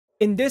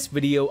In this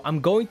video, I'm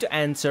going to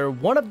answer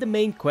one of the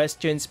main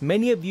questions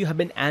many of you have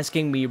been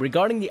asking me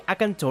regarding the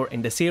Akantor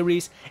in the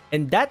series,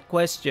 and that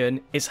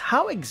question is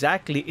how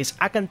exactly is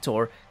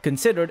Akantor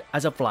considered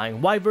as a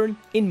flying wyvern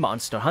in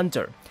Monster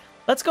Hunter?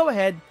 Let's go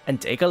ahead and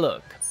take a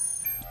look.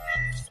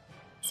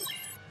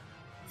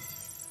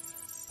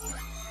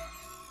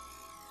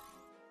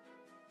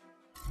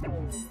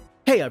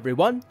 Hey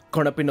everyone,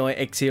 Cornapinoy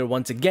X here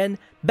once again,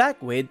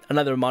 back with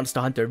another Monster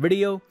Hunter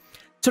video.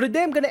 So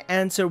today I'm gonna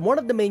answer one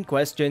of the main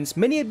questions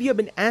many of you have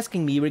been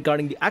asking me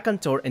regarding the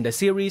Akantor in the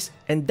series,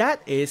 and that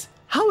is,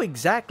 how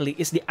exactly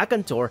is the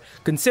Akantor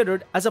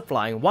considered as a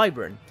flying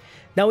wyvern?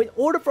 Now, in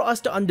order for us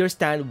to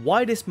understand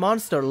why this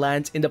monster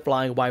lands in the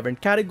flying wyvern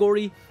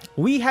category,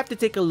 we have to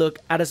take a look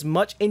at as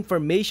much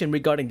information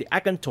regarding the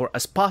Akantor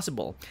as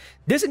possible.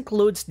 This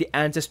includes the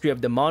ancestry of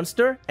the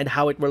monster and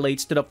how it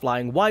relates to the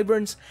flying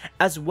wyverns,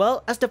 as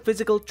well as the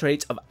physical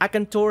traits of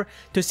Akantor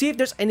to see if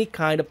there's any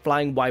kind of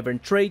flying wyvern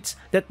traits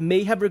that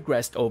may have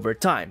regressed over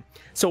time.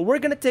 So we're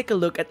gonna take a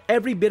look at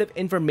every bit of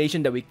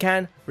information that we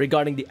can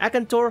regarding the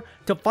Akantor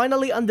to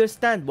finally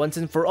understand once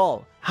and for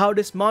all how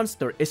this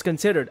monster is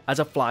considered as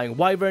a flying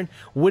wyvern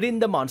within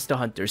the Monster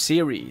Hunter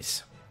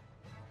series.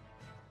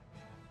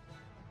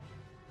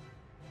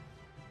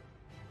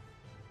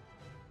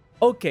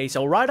 Okay,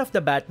 so right off the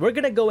bat, we're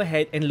gonna go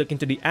ahead and look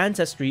into the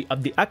ancestry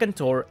of the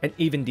Akantor and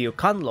even the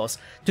Ukanlos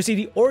to see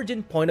the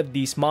origin point of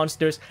these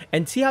monsters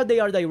and see how they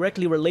are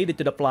directly related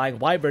to the flying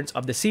wyverns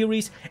of the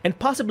series and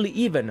possibly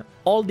even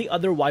all the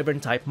other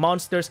wyvern type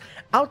monsters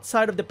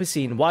outside of the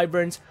piscine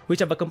wyverns, which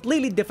have a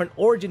completely different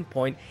origin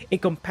point in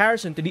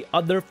comparison to the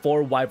other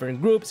 4 wyvern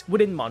groups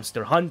within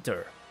Monster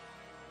Hunter.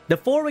 The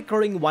 4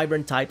 recurring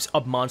wyvern types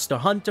of Monster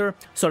Hunter,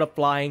 so the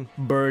flying,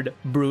 bird,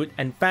 brute,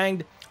 and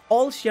fanged,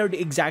 all share the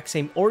exact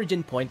same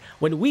origin point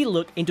when we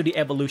look into the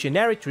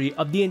evolutionary tree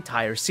of the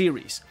entire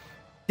series.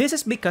 This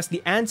is because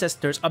the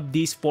ancestors of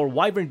these 4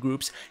 wyvern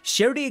groups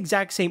share the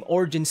exact same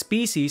origin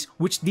species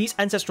which these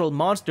ancestral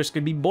monsters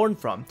could be born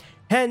from,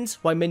 hence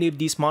why many of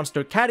these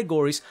monster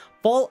categories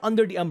fall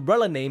under the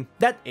umbrella name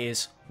that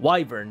is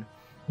wyvern.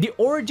 The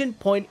origin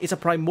point is a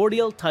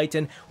primordial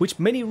titan which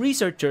many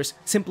researchers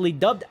simply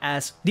dubbed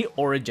as the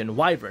origin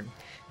wyvern.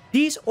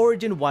 These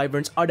origin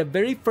wyverns are the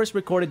very first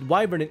recorded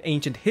wyvern in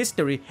ancient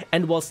history,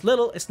 and whilst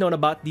little is known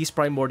about these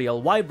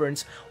primordial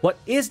wyverns, what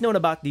is known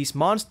about these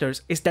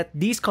monsters is that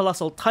these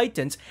colossal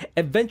titans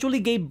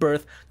eventually gave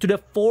birth to the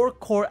 4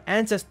 core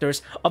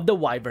ancestors of the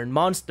wyvern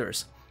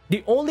monsters.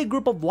 The only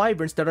group of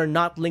wyverns that are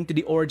not linked to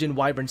the origin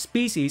wyvern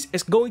species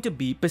is going to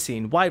be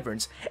piscine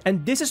wyverns,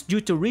 and this is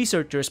due to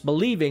researchers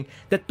believing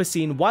that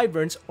piscine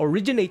wyverns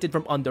originated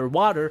from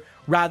underwater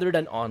rather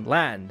than on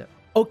land.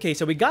 Okay,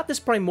 so we got this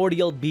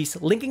primordial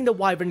beast linking the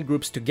wyvern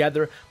groups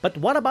together, but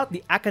what about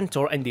the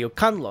Akantor and the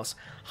Ukanlos?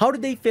 How do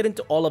they fit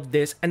into all of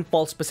this and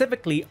fall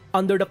specifically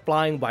under the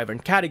flying wyvern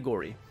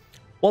category?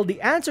 Well, the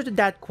answer to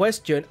that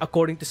question,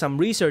 according to some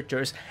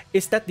researchers,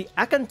 is that the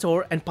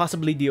Akantor and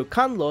possibly the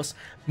Ukanlos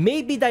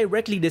may be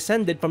directly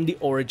descended from the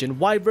origin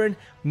wyvern,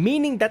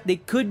 meaning that they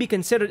could be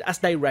considered as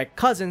direct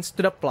cousins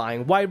to the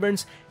flying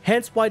wyverns,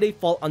 hence why they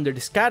fall under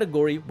this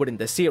category within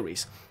the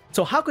series.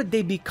 So how could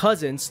they be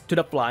cousins to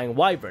the flying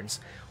wyverns?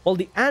 Well,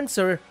 the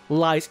answer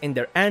lies in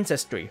their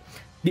ancestry.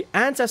 The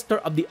ancestor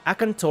of the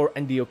Akantor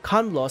and the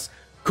Ukanlos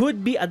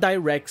could be a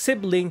direct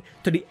sibling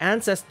to the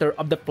ancestor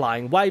of the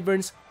flying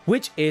wyverns,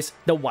 which is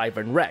the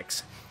wyvern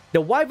rex.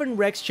 The wyvern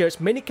rex shares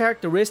many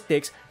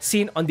characteristics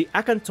seen on the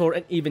Akantor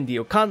and even the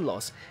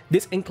Ukanlos.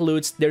 This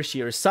includes their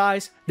sheer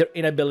size, their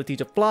inability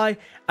to fly,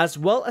 as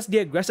well as the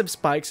aggressive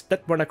spikes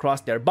that run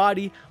across their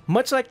body,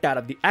 much like that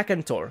of the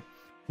Akantor.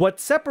 What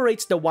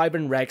separates the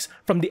wyvern rex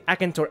from the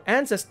Akantor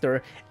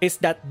ancestor is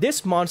that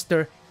this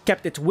monster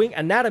kept its wing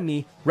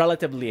anatomy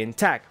relatively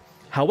intact.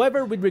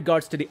 However, with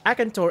regards to the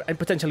Akantor and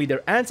potentially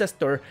their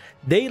ancestor,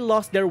 they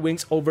lost their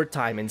wings over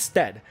time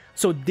instead.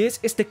 So this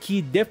is the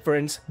key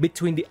difference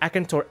between the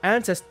Akantor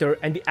ancestor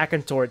and the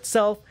Akantor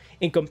itself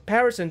in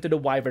comparison to the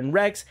wyvern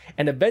rex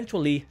and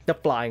eventually the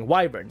flying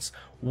wyverns.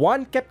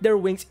 One kept their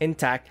wings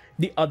intact,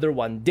 the other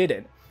one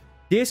didn't.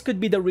 This could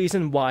be the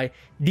reason why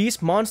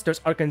these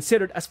monsters are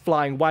considered as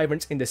flying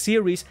wyverns in the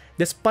series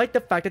despite the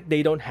fact that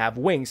they don't have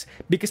wings,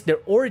 because their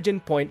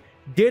origin point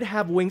did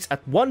have wings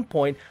at one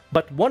point,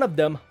 but one of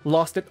them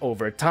lost it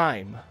over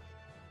time.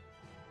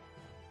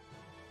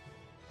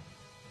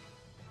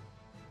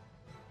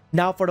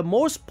 Now, for the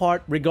most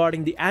part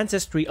regarding the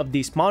ancestry of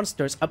these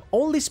monsters, I've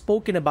only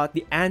spoken about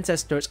the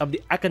ancestors of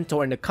the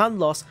Akantor and the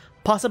Ukanlos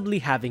possibly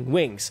having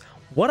wings.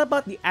 What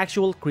about the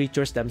actual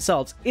creatures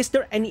themselves? Is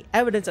there any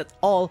evidence at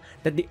all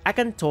that the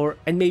Akantor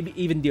and maybe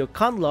even the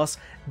Ukanlos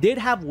did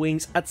have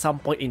wings at some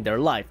point in their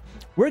life?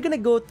 We're gonna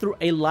go through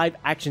a live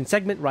action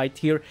segment right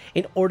here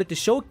in order to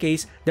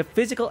showcase the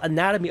physical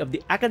anatomy of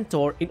the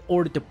Akantor in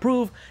order to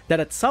prove that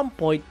at some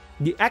point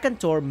the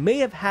Akantor may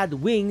have had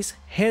wings,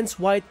 hence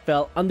why it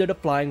fell under the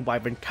flying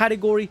wyvern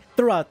category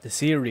throughout the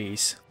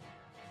series.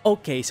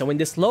 Okay, so in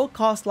this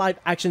low-cost live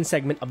action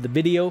segment of the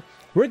video,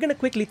 we're gonna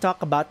quickly talk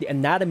about the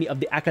anatomy of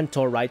the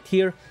Akantor right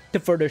here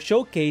to further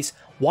showcase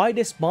why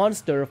this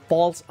monster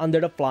falls under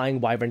the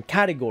Flying Wyvern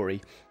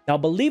category. Now,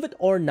 believe it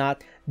or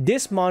not,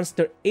 this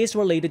monster is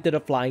related to the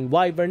Flying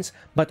Wyverns,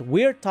 but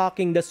we're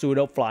talking the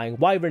pseudo-Flying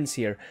Wyverns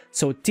here,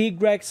 so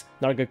Tigrex,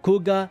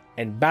 Nargacuga,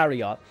 and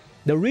Bariot.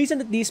 The reason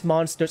that these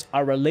monsters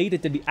are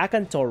related to the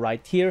Akantor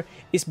right here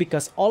is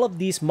because all of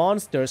these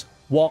monsters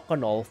walk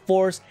on all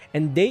fours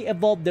and they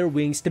evolve their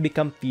wings to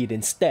become feet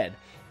instead.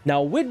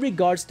 Now, with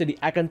regards to the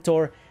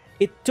Akantor,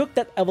 it took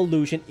that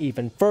evolution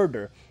even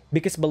further,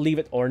 because believe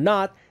it or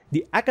not,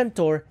 the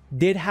Akantor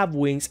did have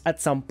wings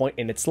at some point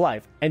in its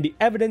life, and the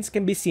evidence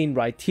can be seen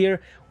right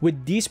here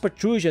with these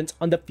protrusions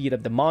on the feet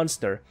of the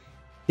monster.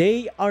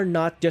 They are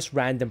not just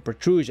random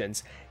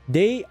protrusions,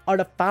 they are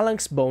the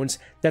phalanx bones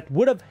that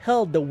would have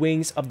held the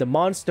wings of the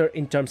monster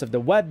in terms of the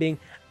webbing,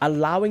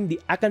 allowing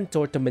the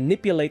Akantor to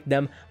manipulate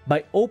them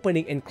by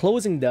opening and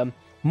closing them,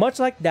 much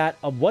like that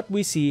of what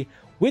we see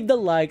with the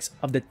likes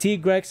of the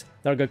Tigrex,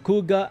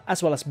 Nargacuga,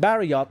 as well as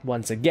Bariot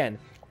once again.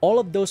 All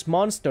of those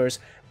monsters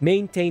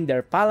maintain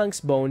their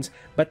phalanx bones,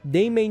 but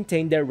they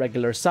maintain their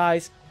regular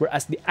size,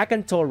 whereas the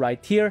Akantor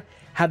right here,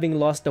 having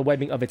lost the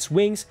webbing of its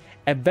wings,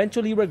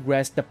 eventually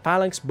regressed the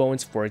phalanx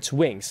bones for its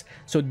wings.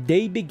 So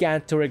they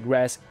began to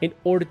regress in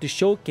order to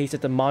showcase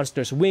that the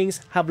monster's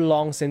wings have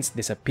long since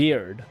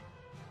disappeared.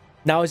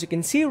 Now, as you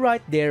can see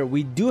right there,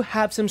 we do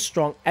have some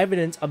strong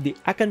evidence of the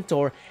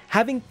Akantor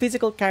having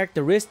physical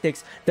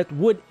characteristics that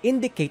would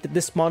indicate that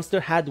this monster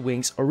had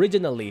wings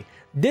originally.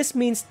 This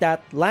means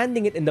that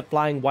landing it in the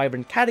Flying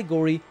Wyvern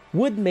category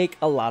would make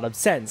a lot of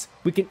sense.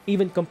 We can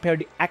even compare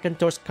the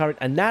Akantor's current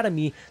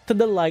anatomy to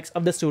the likes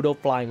of the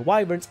pseudo-Flying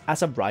Wyverns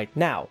as of right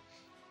now.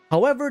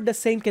 However, the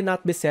same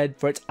cannot be said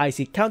for its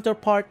icy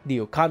counterpart, the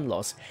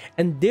Ukanlos,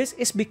 and this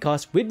is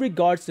because with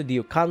regards to the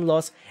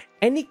Ukanlos,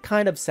 any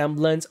kind of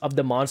semblance of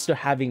the monster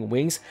having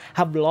wings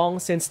have long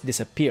since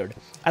disappeared.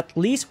 At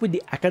least with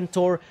the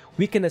Akantor,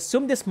 we can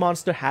assume this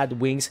monster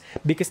had wings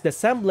because the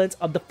semblance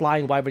of the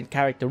Flying Wyvern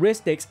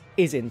characteristics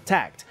is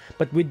intact.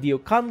 But with the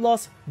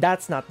Ukanlos,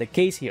 that's not the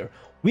case here.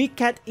 We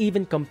can't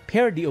even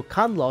compare the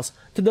Ukanlos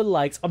to the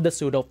likes of the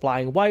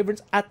pseudo-Flying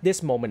Wyverns at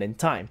this moment in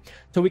time.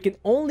 So we can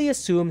only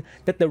assume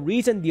that the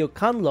reason the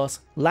Ukanlos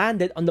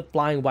landed on the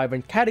Flying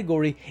Wyvern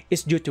category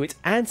is due to its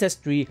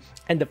ancestry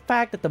and the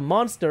fact that the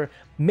monster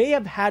may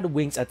have had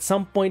wings at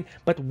some point,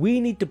 but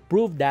we need to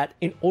prove that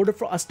in order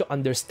for us to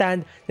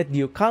understand that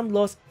the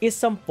Ukanlos is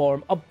some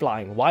form of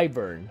Flying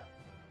Wyvern.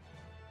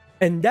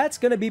 And that's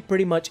gonna be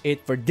pretty much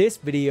it for this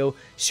video,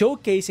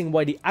 showcasing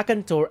why the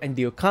Akantor and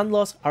the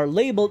Ukanlos are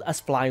labeled as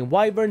Flying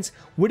Wyverns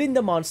within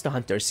the Monster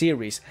Hunter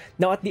series.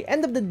 Now, at the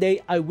end of the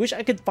day, I wish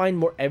I could find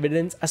more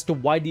evidence as to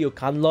why the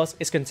Ukanlos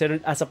is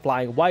considered as a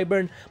Flying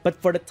Wyvern, but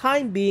for the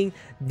time being,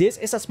 this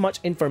is as much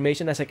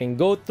information as I can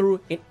go through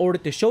in order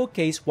to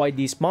showcase why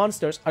these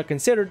monsters are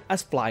considered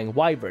as Flying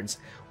Wyverns.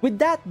 With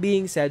that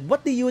being said,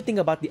 what do you think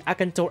about the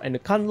Akantor and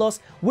Ukanlos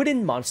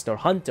within Monster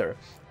Hunter?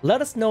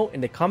 Let us know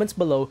in the comments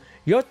below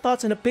your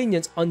thoughts and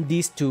opinions on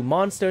these two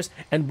monsters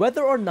and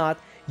whether or not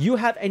you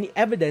have any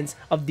evidence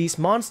of these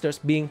monsters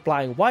being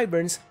Flying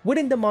Wyverns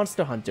within the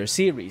Monster Hunter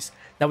series.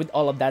 Now, with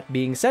all of that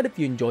being said, if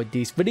you enjoyed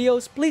these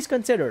videos, please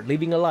consider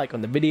leaving a like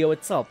on the video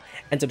itself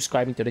and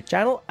subscribing to the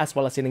channel, as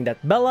well as hitting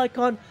that bell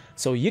icon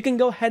so you can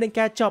go ahead and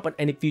catch up on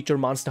any future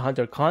Monster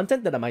Hunter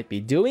content that I might be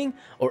doing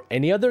or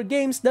any other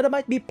games that I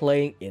might be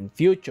playing in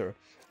future.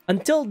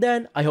 Until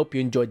then, I hope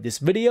you enjoyed this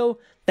video.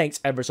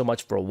 Thanks ever so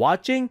much for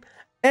watching,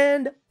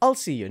 and I'll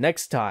see you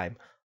next time.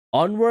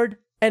 Onward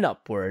and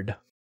upward.